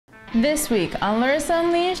This week on Larysa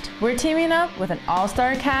Unleashed, we're teaming up with an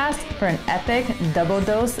all-star cast for an epic double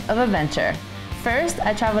dose of adventure. First,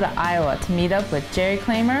 I traveled to Iowa to meet up with Jerry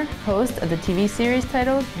Klamer, host of the TV series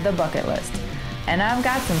titled The Bucket List. And I've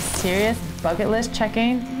got some serious bucket list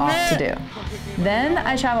checking off to do. Then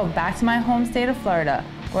I traveled back to my home state of Florida,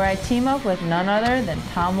 where I team up with none other than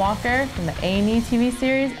Tom Walker from the A&E TV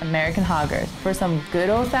series American Hoggers for some good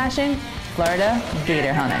old-fashioned Florida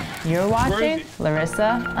gator hunting. You're watching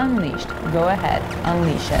Larysa Unleashed. Go ahead,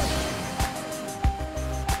 unleash it.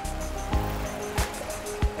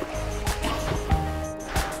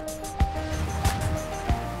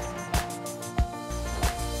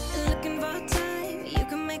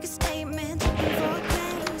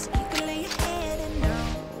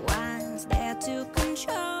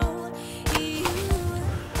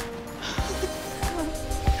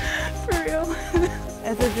 For real.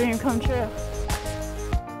 It's a dream come true.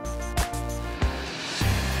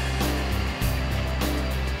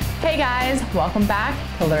 Hey guys, welcome back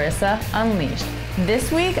to Larysa Unleashed.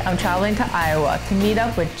 This week I'm traveling to Iowa to meet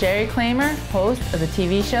up with Jerry Klamer, host of the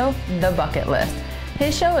TV show The Bucket List.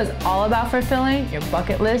 His show is all about fulfilling your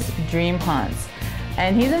bucket list dream hunts.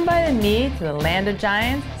 And he's invited me to the land of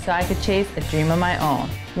giants so I could chase a dream of my own.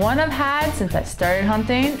 One I've had since I started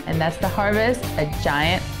hunting, and that's to harvest a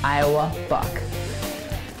giant Iowa buck.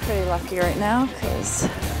 Pretty lucky right now because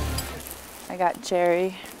I got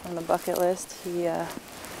Jerry from The Bucket List. He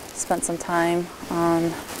spent some time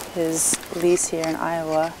on his lease here in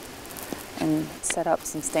Iowa and set up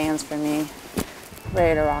some stands for me,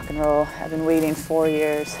 ready to rock and roll. I've been waiting 4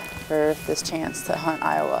 years for this chance to hunt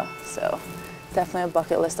Iowa, so definitely a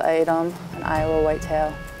bucket list item, an Iowa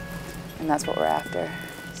whitetail, and that's what we're after.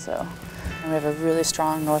 So we have a really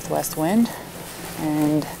strong northwest wind,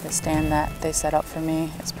 and the stand that they set up for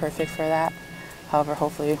me is perfect for that. However,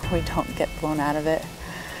 hopefully we don't get blown out of it.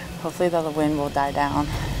 Hopefully the wind will die down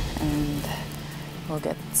and we'll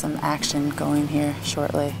get some action going here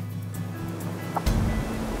shortly.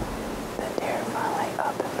 The deer are finally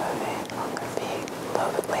up and moving on their feet. A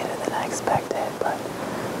little bit later than I expected, but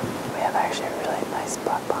we have actually a really nice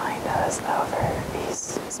buck behind us. However,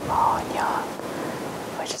 he's small and young,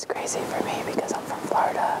 which is crazy for me because I'm from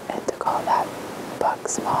Florida, and to call that buck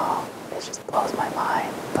small, it just blows my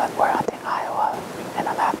mind. But we're hunting Iowa, and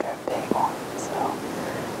I'm after a big one, so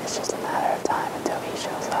it's just a matter of time until he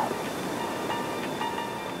shows up.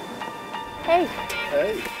 Hey.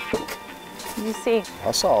 Hey. What did you see?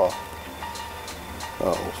 I saw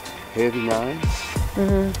heavy 9.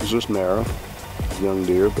 It was just narrow. Young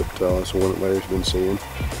deer, but it's the one that Larry's been seeing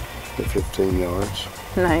at 15 yards.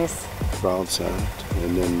 Nice. Broadside.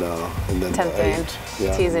 And then Tempting. the 8.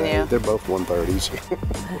 Yeah, Teasing you. They're both 130s.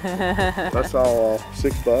 I saw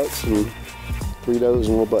 6 bucks and 3 does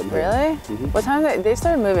and a little button Really? What time they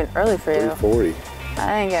started moving early for you? 3:40.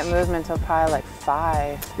 I didn't get movement until probably like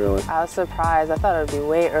 5. Really? I was surprised. I thought it would be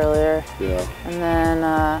way earlier. Yeah. And then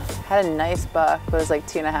had a nice buck, but it was like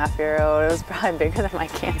 2.5-year-old. It was probably bigger than my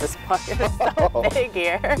Kansas buck. It was so big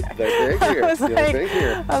here. They're big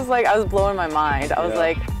here. I was blowing my mind. I was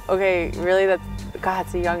like, okay, really? God,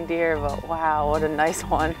 it's a young deer, but wow, what a nice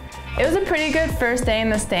one. It was a pretty good first day in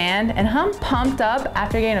the stand, and I'm pumped up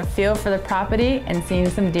after getting a feel for the property and seeing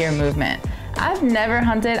some deer movement. I've never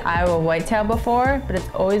hunted Iowa whitetail before, but it's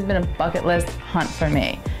always been a bucket list hunt for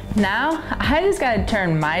me. Now, I just gotta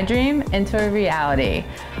turn my dream into a reality.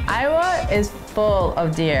 Iowa is full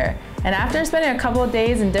of deer, and after spending a couple of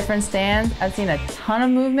days in different stands, I've seen a ton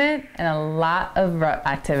of movement and a lot of rut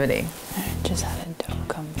activity. I just had a doe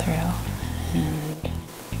come through, and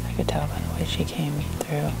I could tell by the way she came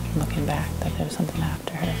through, looking back, that there was something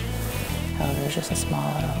after her. However, it was just a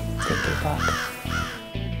small little sticky buck.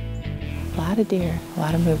 A lot of deer, a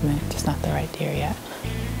lot of movement, just not the right deer yet.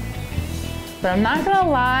 But I'm not gonna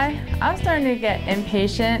lie, I'm starting to get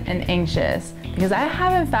impatient and anxious because I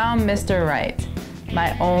haven't found Mr. Right,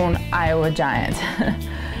 my own Iowa giant.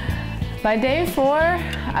 By day 4,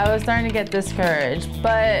 I was starting to get discouraged,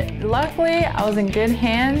 but luckily I was in good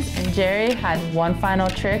hands and Jerry had one final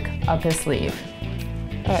trick up his sleeve.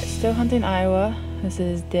 All right, still hunting Iowa. This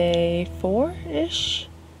is day 4-ish?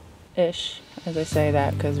 As I say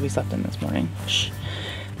that because we slept in this morning.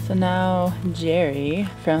 So now Jerry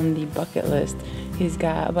from The Bucket List, he's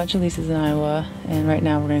got a bunch of leases in Iowa, and right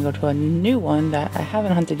now we're gonna go to a new one that I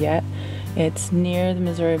haven't hunted yet. It's near the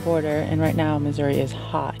Missouri border, and right now Missouri is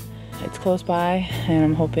hot. It's close by, and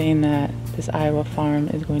I'm hoping that this Iowa farm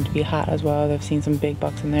is going to be hot as well. I've seen some big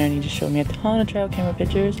bucks in there, and he just showed me a ton of trail camera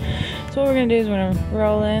pictures. So what we're gonna do is we're gonna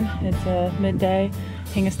roll in. It's midday,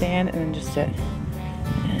 hang a stand, and then just sit.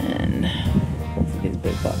 And hopefully these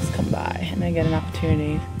big bucks come by, and I get an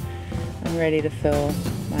opportunity I'm ready to fill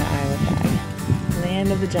my Iowa tag.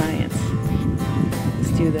 Land of the Giants.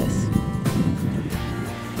 Let's do this.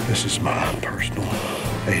 This is my personal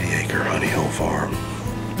 80-acre honey hole farm.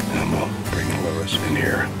 And I'm gonna bring Larysa in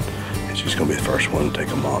here. And she's gonna be the first one to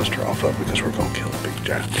take a monster off of it because we're gonna kill a big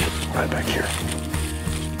giant right back here.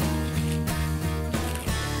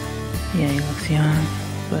 Yeah, he looks young,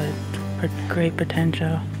 but great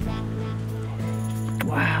potential.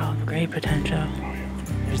 Wow, great potential.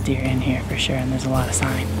 There's deer in here for sure, and there's a lot of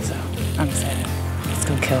sign, so I'm excited. Let's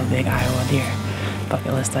go kill a big Iowa deer.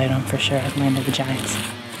 Bucket list item for sure, Land of the Giants.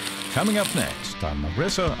 Coming up next on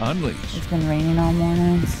Larysa Unleashed. It's been raining all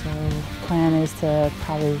morning, so plan is to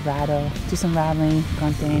probably do some rattling,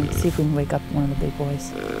 grunting, see if we can wake up one of the big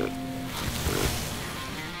boys.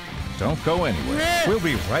 Don't go anywhere. We'll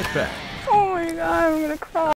be right back. Oh my God, I'm gonna cry.